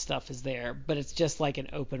bosses and stuff is there, but it's just like an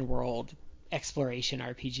open world exploration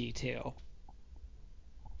RPG too.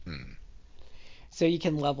 Hmm. So you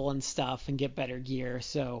can level and stuff and get better gear.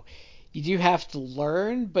 So you do have to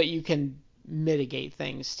learn, but you can mitigate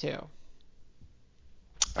things too.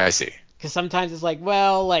 I see. Because sometimes it's like,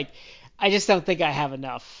 well, like I just don't think I have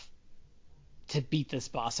enough to beat this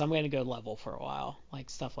boss. So I'm going to go level for a while, like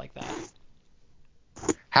stuff like that.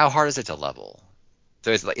 How hard is it to level?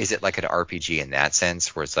 So is it like an RPG in that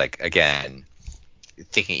sense, where it's like again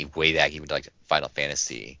thinking way back even to like Final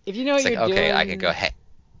Fantasy, If you know what it's you're like okay, I can go doing, ahead.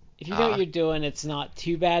 if you know what Uh, you're doing, it's not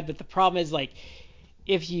too bad. But the problem is like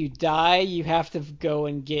if you die, you have to go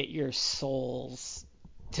and get your souls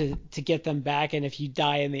to get them back. And if you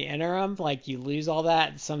die in the interim, like you lose all that.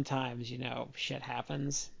 And sometimes shit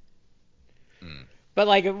happens. hmm, But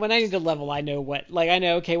like when I need to level, I know what like I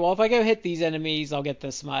know. Okay, well if I go hit these enemies, I'll get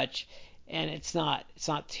this much, and it's not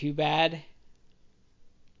too bad.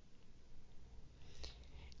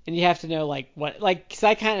 And you have to know like what like because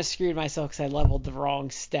I kind of screwed myself because I leveled the wrong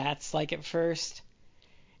stats like at first.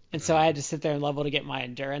 And so I hmm. had to sit there and level to get my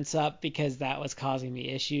endurance up because that was causing me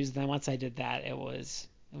issues. And then once I did that, it was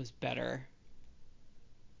better.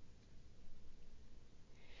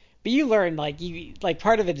 But you learn like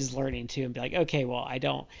part of it is learning too and be like, okay, well I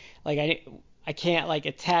don't like I can't like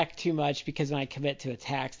attack too much because when I commit to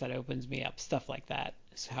attacks that opens me up stuff like that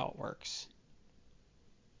is how it works.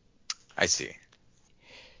 I see.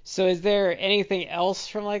 So is there anything else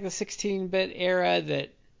from like the 16-bit era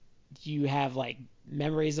that you have like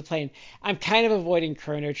memories of playing? I'm kind of avoiding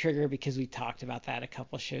Chrono Trigger because we talked about that a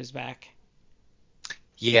couple shows back.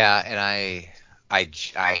 Yeah, and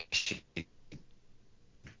I should be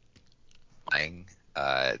buying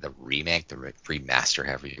the remake, the remaster,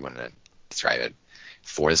 however you want to describe it,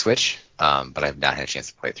 for the Switch. But I've not had a chance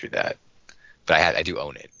to play through that. But I do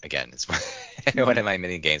own it. Again, it's one of my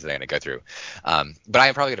many games that I'm going to go through. But I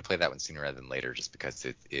am probably going to play that one sooner rather than later, just because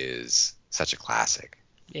it is such a classic.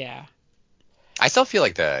 Yeah. I still feel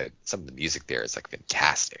like some of the music there is like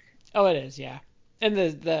fantastic. Oh, it is, yeah. And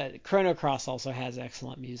the Chrono Cross also has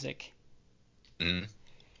excellent music. Mm.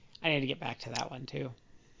 I need to get back to that one too.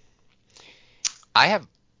 I have,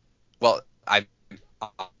 well, I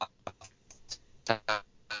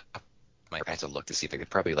have to look to see if I could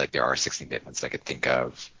probably like there are 16-bit ones that I could think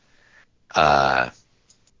of. Uh,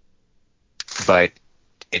 but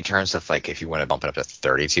in terms of like if you want to bump it up to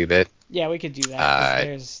 32-bit, Yeah, we could do that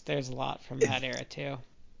because uh, there's a lot from that era too.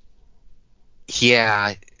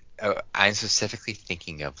 yeah, I'm specifically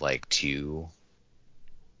thinking of like two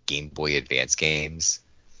Game Boy Advance games,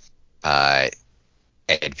 uh,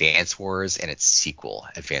 Advance Wars and its sequel,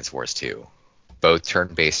 Advance Wars 2. Both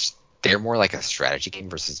turn-based. They're more like a strategy game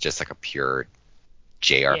versus just like a pure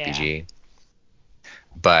Yeah, JRPG.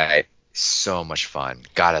 But so much fun.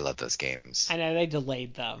 God, I love those games. I know they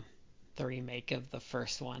delayed the remake of the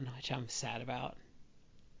first one, which I'm sad about.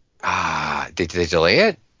 Did they delay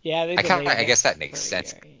it? Yeah, they delayed I it guess that makes for a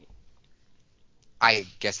sense. year. I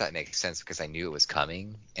guess that makes sense because I knew it was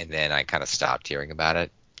coming, and then I kind of stopped hearing about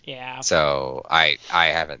it. Yeah, So I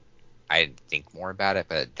didn't think more about it,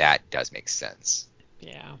 but that does make sense.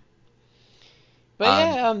 yeah. But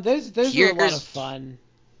Um, yeah, those were a lot of here's fun.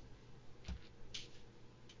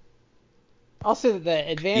 Also, the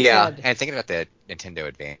Advance yeah, had and thinking about the Nintendo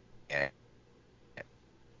Advance,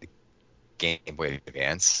 the Game Boy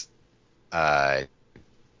Advance, uh,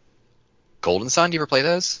 Golden Sun. Do you ever play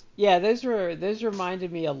those? yeah, those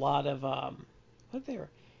reminded me a lot of what they were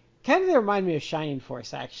kind of they remind me of Shining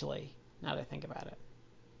Force actually. Now that I think about it,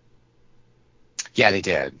 Yeah, they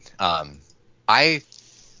did. I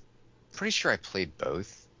pretty sure I played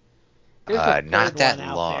both. there's a third Not that one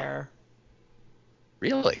out long. there.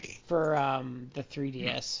 Really? for the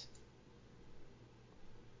 3DS.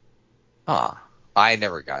 Huh. I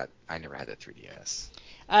never had the 3DS.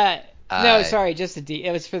 No, Uh, sorry, just the D.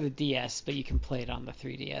 It was for the DS, but you can play it on the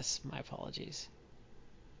 3DS. My apologies.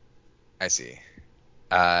 I see.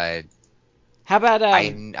 Uh, How about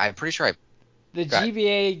I'm pretty sure I the got.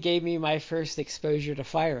 GBA gave me my first exposure to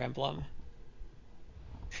Fire Emblem.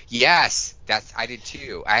 Yes, I did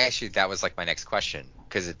too. That was like my next question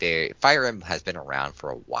because the Fire Emblem has been around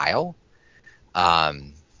for a while.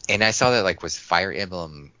 Um, and I saw that like was Fire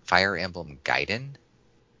Emblem Gaiden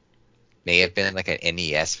may have been like an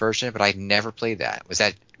NES version, but I never played that. Was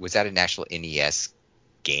that an actual NES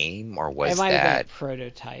game or It was might have been a that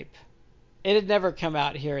prototype. It had never come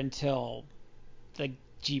out here until the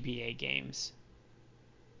GBA games.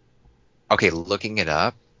 okay? Looking it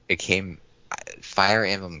up, Fire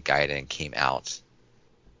Emblem Gaiden came out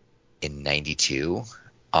in '92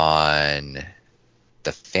 on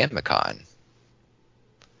the Famicom.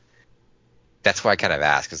 That's why I kind of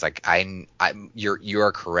asked because like you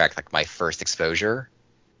are correct. Like my first exposure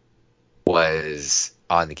was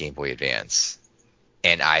on the Game Boy Advance,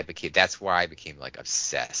 and that's why I became like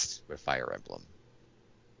obsessed with Fire Emblem.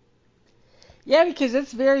 Yeah, because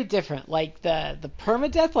it's very different. Like the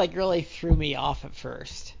permadeath like really threw me off at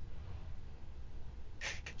first.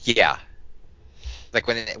 Yeah, like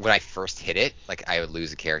when I first hit it, like I would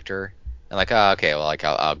lose a character, and like oh okay, well like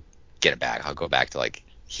I'll get it back. I'll go back to like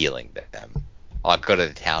healing them. I'll go to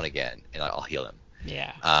the town again and I'll heal them.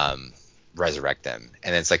 Yeah. Resurrect them,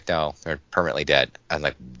 and then it's like no, they're permanently dead. I'm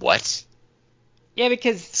like what? Yeah,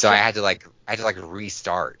 because So I had to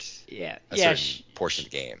restart yeah, a yeah, certain portion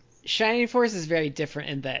of the game. Shining Force is very different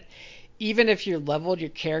in that even if you're leveled, your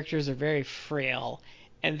characters are very frail,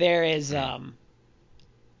 and there is Mm.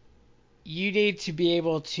 you need to be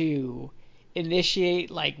able to initiate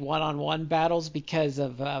like one-on-one battles because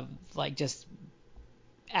of like just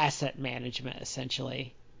asset management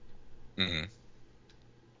essentially. Mm-hmm.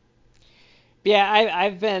 Yeah,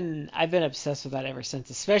 I've been obsessed with that ever since,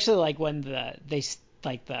 especially like when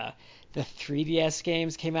like the 3DS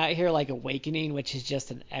games came out here, like Awakening, which is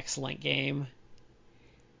just an excellent game,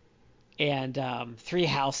 and Three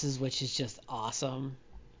Houses, which is just awesome.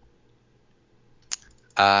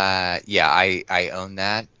 Yeah, I own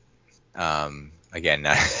that. Again,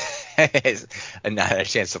 not, not a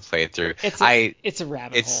chance to play it through. It's a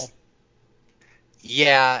rabbit hole. It's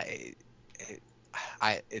yeah,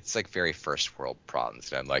 it's like very first world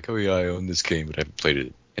problems. And I'm like, oh yeah, I own this game, but I haven't played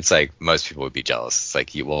it. It's like most people would be jealous. It's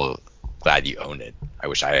like glad you own it. I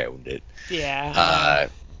wish I owned it. Yeah. Uh,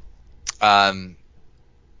 um,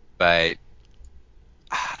 but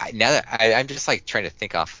now that I'm just like trying to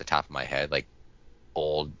think off the top of my head, like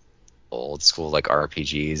old old school like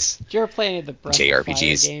RPGs, Did you ever play any of the Breath of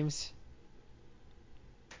Fire JRPGs. games?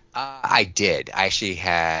 I did. I actually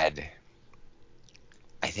had.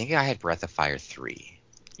 I think I had Breath of Fire 3.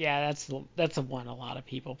 Yeah, that's a one a lot of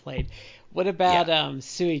people played. What about Yeah.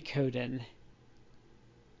 Suikoden?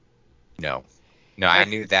 No. No, I Okay,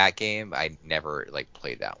 knew that game. I never like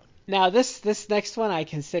played that one. now this next one I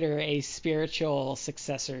consider a spiritual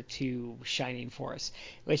successor to Shining Force,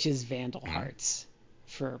 which is Vandal Mhm. Hearts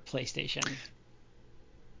for PlayStation.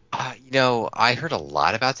 I heard a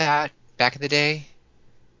lot about that back in the day,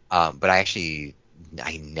 but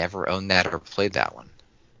I never owned that or played that one.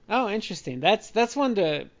 Oh, interesting. That's one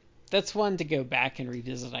to go back and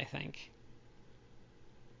revisit, I think.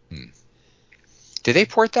 Hmm. Did they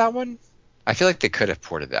port that one? I feel like they could have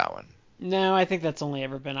ported that one. No, I think that's only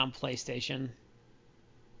ever been on PlayStation.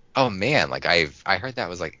 Oh man, like I heard that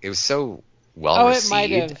was like it was so well Oh,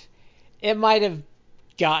 received. it might have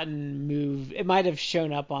gotten moved. It might have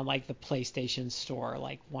shown up on like the PlayStation Store,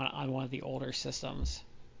 like one of the older systems.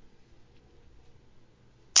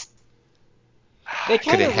 They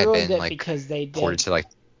Could kind it of have ruined been it like because ported to like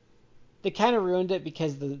they kind of ruined it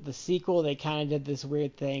because the sequel they kind of did this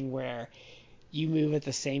weird thing where you move at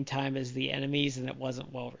the same time as the enemies and it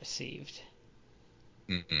wasn't well received.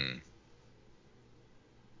 mm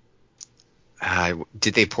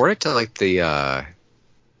did they port it to like did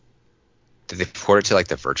they port it to like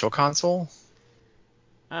the virtual console?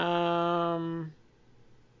 Um,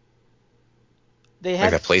 they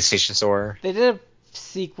Like had the PlayStation Store? they did a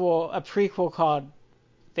prequel called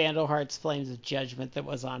Vandal Hearts Flames of Judgment that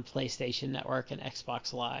was on PlayStation Network and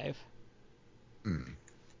Xbox Live, Hmm.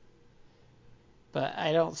 but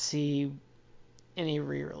I don't see any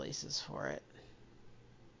re-releases for it.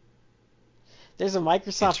 There's a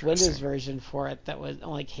Microsoft Windows Interesting. version for it that was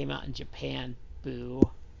only came out in Japan.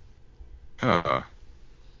 Boo. Huh.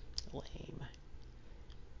 Lame.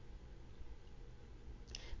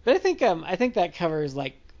 But I think that covers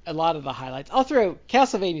like a lot of the highlights. I'll throw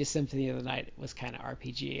Castlevania Symphony of the Night was kind of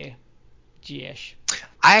RPG-ish.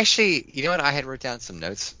 I actually, you know what? I had wrote down some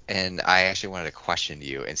notes, and I actually wanted to question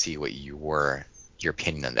you and see what your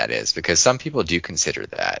opinion on that is, because some people do consider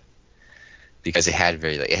that, because it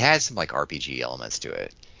had some like RPG elements to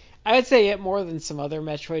it. I would say it more than some other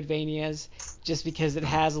Metroidvanias, just because it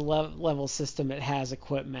has a level system, it has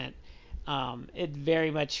equipment. It very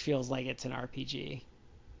much feels like it's an RPG.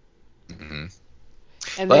 Mm-hmm.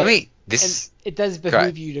 And Well, and it does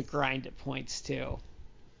behoove you to grind at points too.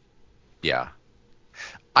 Yeah.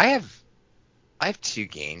 I have two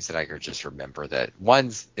games that I could just remember that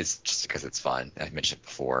one's is just because it's fun. I mentioned it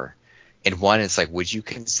before. And one is like, would you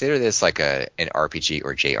consider this like an RPG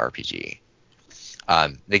or JRPG?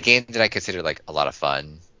 The game that I consider like a lot of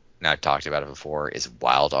fun, and I've talked about it before, is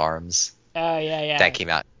Wild Arms. Oh yeah. That came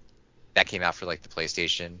out for like the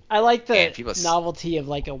PlayStation. I like the novelty of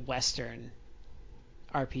like a Western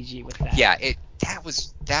RPG with that. Yeah, that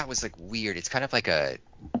was like weird. It's kind of like a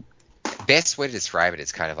best way to describe it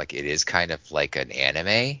is kind of like it is kind of like an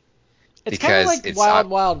anime. It's kind of like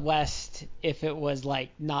Wild West if it was like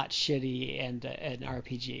not shitty and an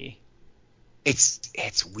RPG.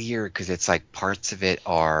 It's weird because it's like parts of it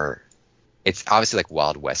are, it's obviously like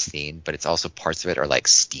Wild West themed, but it's also parts of it are like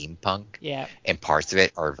steampunk. Yeah. And parts of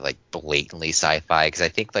it are like blatantly sci-fi, because I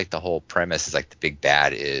think like the whole premise is like the big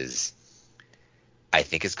bad is, I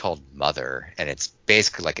think it's called Mother, and it's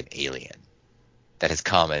basically like an alien that has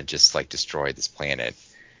come and just like destroyed this planet.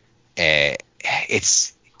 And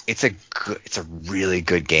it's a really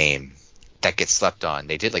good game that gets slept on.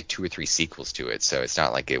 They did like 2 or 3 sequels to it, so it's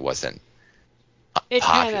not like it wasn't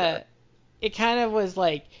popular. It kind of was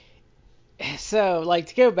like, so like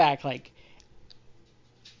to go back, like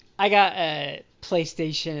I got a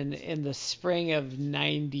PlayStation in the spring of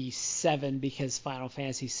 '97 because Final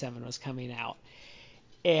Fantasy VII was coming out,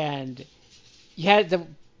 and you had to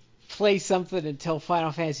play something until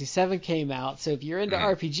Final Fantasy VII came out. So if you're into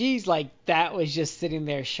RPGs, like that was just sitting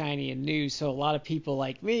there shiny and new. So a lot of people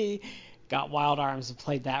like me got Wild Arms and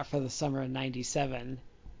played that for the summer of '97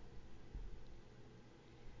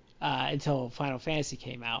 until Final Fantasy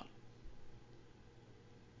came out.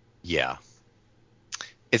 Yeah,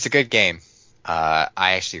 it's a good game. I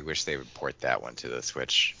actually wish they would port that one to the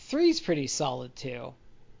Switch. 3's pretty solid too.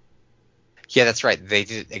 Yeah, that's right. They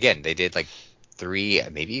did like 3,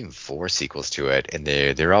 maybe even 4 sequels to it, and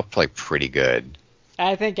they're all like pretty good.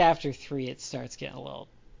 I think after 3 it starts getting a little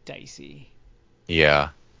dicey. Yeah,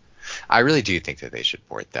 I really do think that they should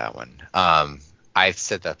port that one. I've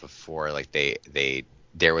said that before. Like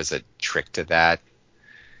there was a trick to that.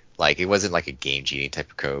 Like it wasn't like a Game Genie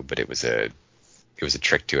type of code, but it was a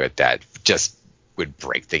trick to it that just would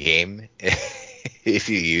break the game if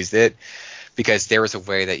you used it, because there was a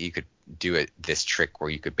way that you could do this trick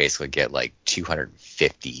where you could basically get like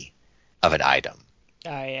 250 of an item.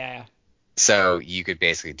 Oh yeah. So you could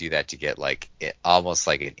basically do that to get like almost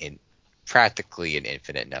like practically an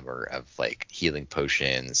infinite number of like healing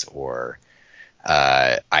potions or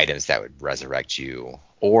items that would resurrect you,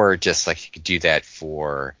 or just like you could do that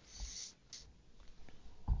for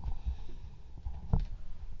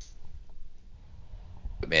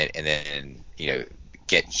and then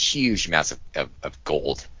get huge amounts of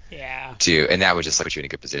gold. Yeah. And that would just put you in a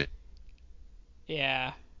good position.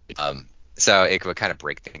 Yeah. So it would kind of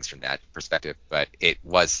break things from that perspective, but it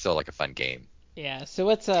was still like a fun game. Yeah. So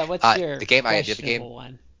what's your the game I did the game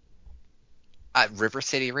one? River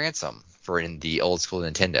City Ransom in the old school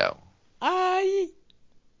Nintendo.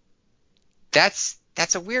 That's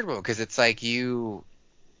a weird one because it's like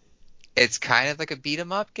it's kind of like a beat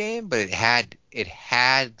 'em up game, but it had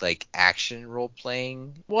like action role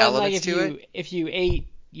playing elements to it. If you ate,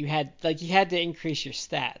 you had to increase your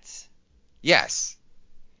stats. Yes.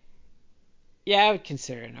 Yeah, I would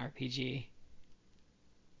consider it an RPG.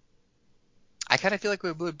 I kind of feel like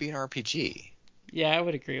it would be an RPG. Yeah, I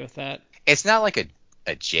would agree with that. It's not like a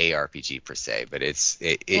JRPG per se, but I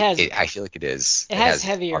feel like it is. It has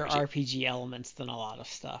heavier RPG elements than a lot of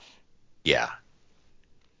stuff. Yeah.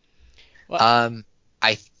 Well,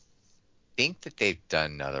 I think that they've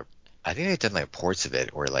done like ports of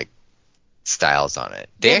it or like styles on it.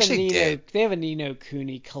 They actually did. They have a Ni no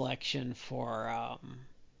Kuni collection for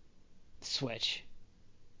Switch.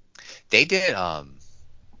 They did. I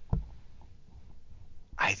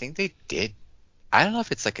think they did. I don't know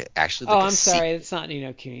if it's like actually. Like I'm sorry, it's not Ni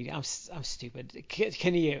no Kuni. I'm stupid.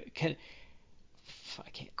 Kunio-kun.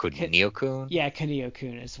 Yeah,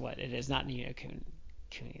 Kunio-kun is what it is, not Ni no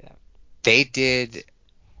Kuni. That.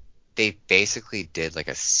 They basically did like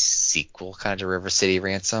a sequel kind of River City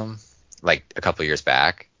Ransom like a couple years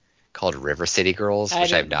back, called River City Girls,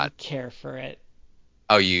 which I have not. care for it.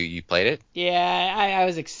 Oh, you played it? Yeah, I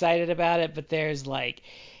was excited about it, but there's like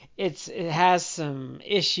it has some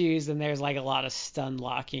issues and there's like a lot of stun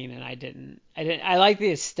locking and I like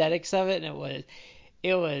the aesthetics of it and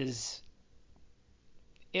it was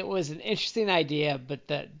it was an interesting idea,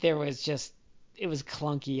 but there was just it was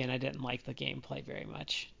clunky and I didn't like the gameplay very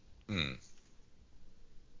much. Hmm.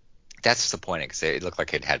 That's disappointing because it looked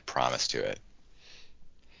like it had promise to it.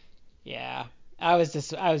 Yeah, I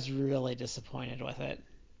was really disappointed with it.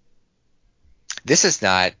 This is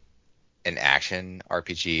not an action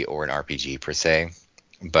RPG or an RPG per se,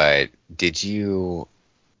 but did you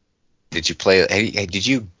play? Did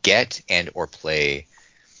you get and or play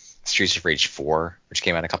Streets of Rage 4, which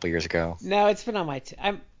came out a couple years ago? No, it's been on my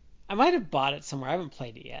I might have bought it somewhere. I haven't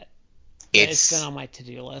played it yet, but it's been on my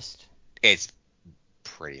to-do list. It's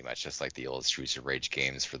pretty much just like the old Streets of Rage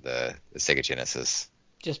games for the Sega Genesis.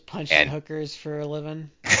 Just punching hookers for a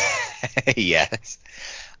living. Yes.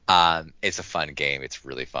 It's a fun game. It's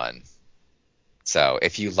really fun. So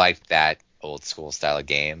if you like that old school style of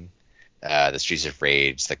game, the Streets of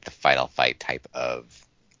Rage, like the Final Fight type of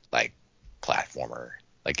like platformer,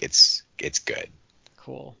 like it's good.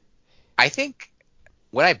 Cool. I think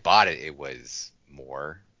when I bought it, it was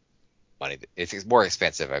more money. It's more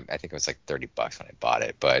expensive. I think it was like $30 when I bought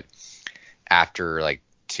it, but after like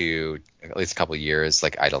at least a couple of years,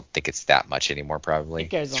 like I don't think it's that much anymore. Probably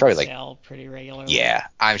it goes it's on probably sale pretty regularly. Yeah,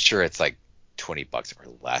 I'm sure it's like $20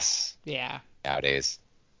 or less. Yeah. Nowadays.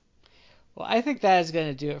 Well, I think that is going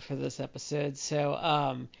to do it for this episode.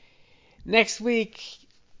 So next week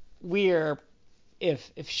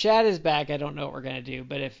if Shad is back, I don't know what we're going to do,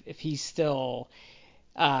 but if he's still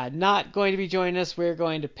not going to be joining us, we're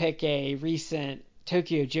going to pick a recent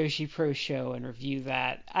Tokyo Joshi Pro show and review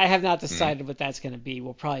that. I have not decided what that's going to be.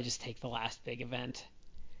 We'll probably just take the last big event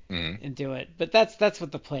and do it. But that's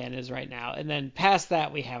what the plan is right now. And then past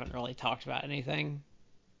that, we haven't really talked about anything.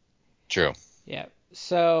 True. Yeah.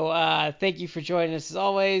 So thank you for joining us as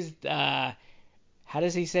always. How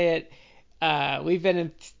does he say it? We've been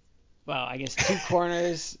in, well, I guess 2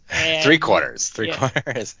 corners. And, 3 corners. 3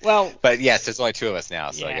 corners. Well, but yes, there's only 2 of us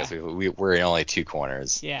now, so yeah. I guess we're in only 2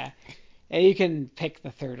 corners. Yeah. And you can pick the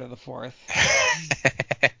third or the fourth.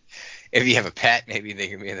 If you have a pet, maybe they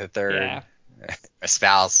can be in the third. Yeah. A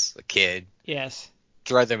spouse, a kid. Yes.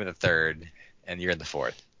 Throw them in the third, and you're in the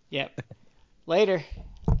fourth. Yep. Later.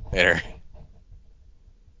 Later.